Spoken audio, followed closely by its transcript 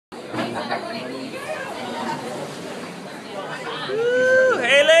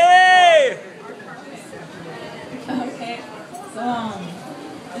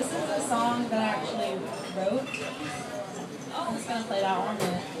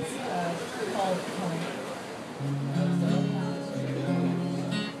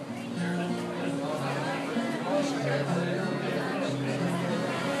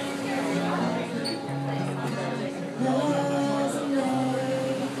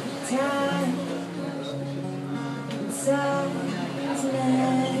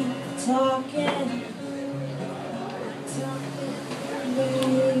Talking,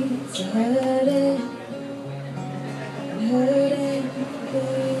 leads to hurting, leads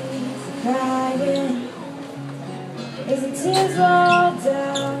to crying. As the tears roll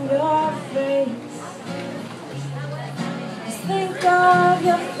down your face, just think of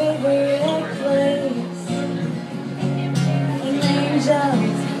your favorite place, and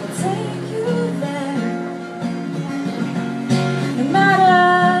angels will take you there. No matter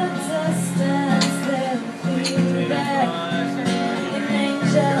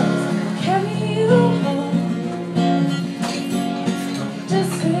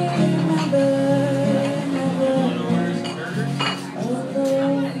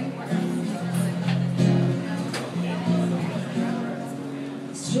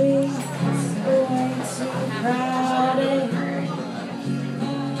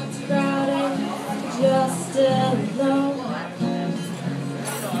just alone,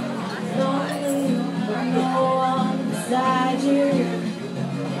 lonely, no one beside you,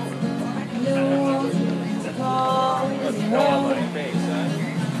 no one to call his own.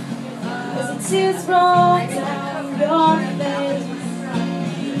 As the tears roll down your face,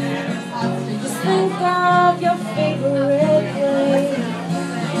 just think of your favorite place,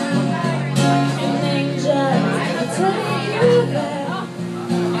 and angels will take you there.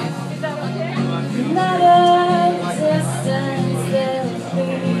 Not a distance, they'll be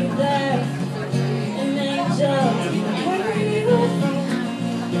there. An angel carry you home.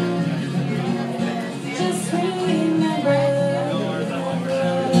 Just remember,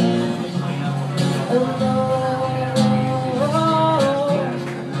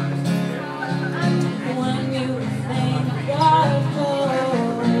 when you think of home,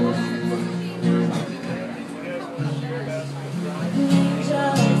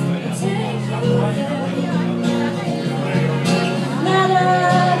 angels take you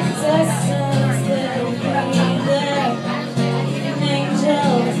there.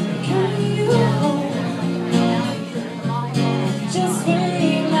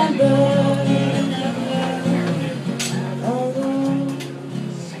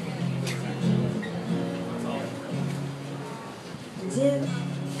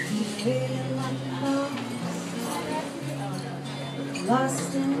 If you feel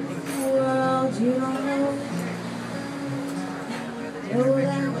lost in a world you don't know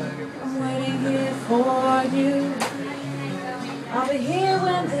that I'm waiting here for you. I'll be here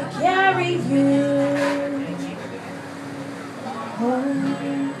when they carry you home.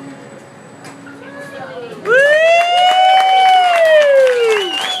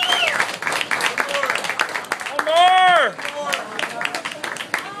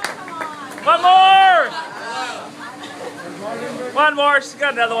 One more, she's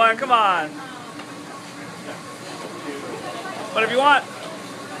got another one, come on. Whatever you want.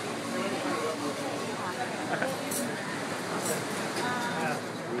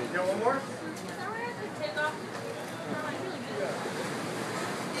 You want one more?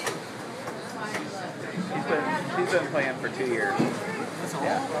 She's been playing for 2 years. That's all?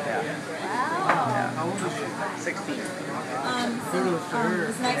 Yeah. Wow. How old is she? 16.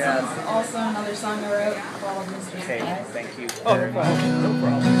 This next one's also another song I wrote called Mr. Okay, Surprise. thank you. Oh, no problem. No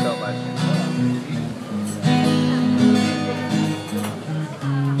problem. So much.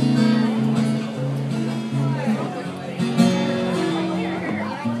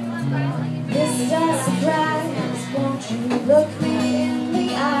 Mr. Surprise, won't you look me in the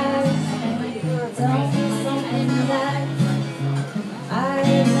eyes? Tell me something that I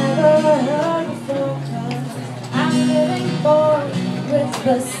have never heard before, 'cause I'm living bored with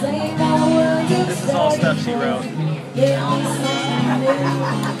the same old words you This is all stuff she wrote. Give me something new.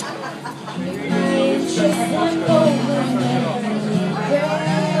 It's just simple and great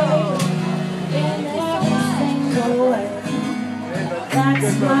in every single way.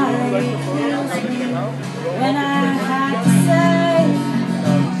 That's why it kills me when I have to say,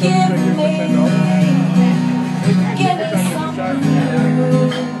 give me something new.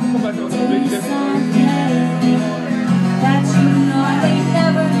 Give me something that you normally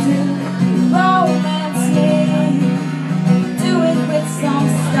never do. Romance me, do it with some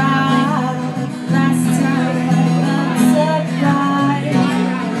style. Last time I said bye.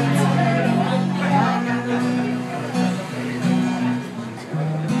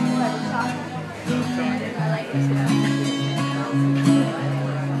 I like this.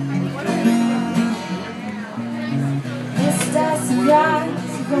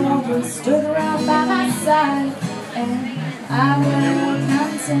 You stood around by my side, and I will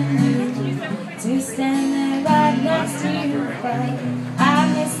continue to stand there right next to you. But I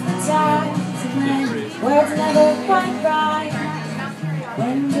miss the times when words never quite right.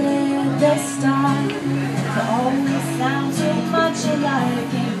 When did they start to always sound too much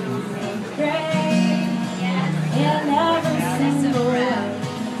alike? And great in every single word.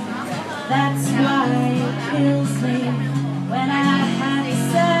 That's why it kills me when I have to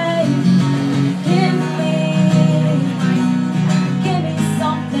say, give me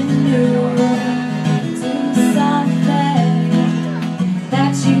something new, do something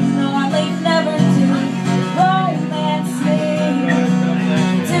that you normally never do. Romance me,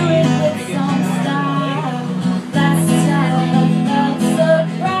 do it with some style. Last time I felt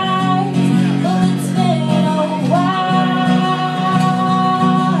surprised, but it's been a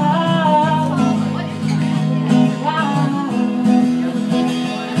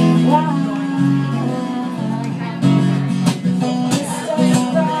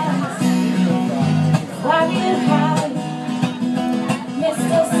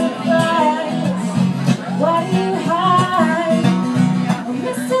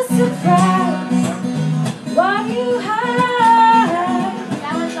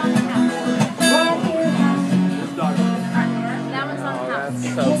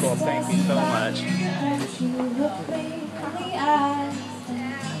So cool. Thank you so much. You look me in the eyes,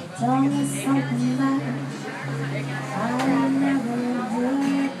 tell me something that I never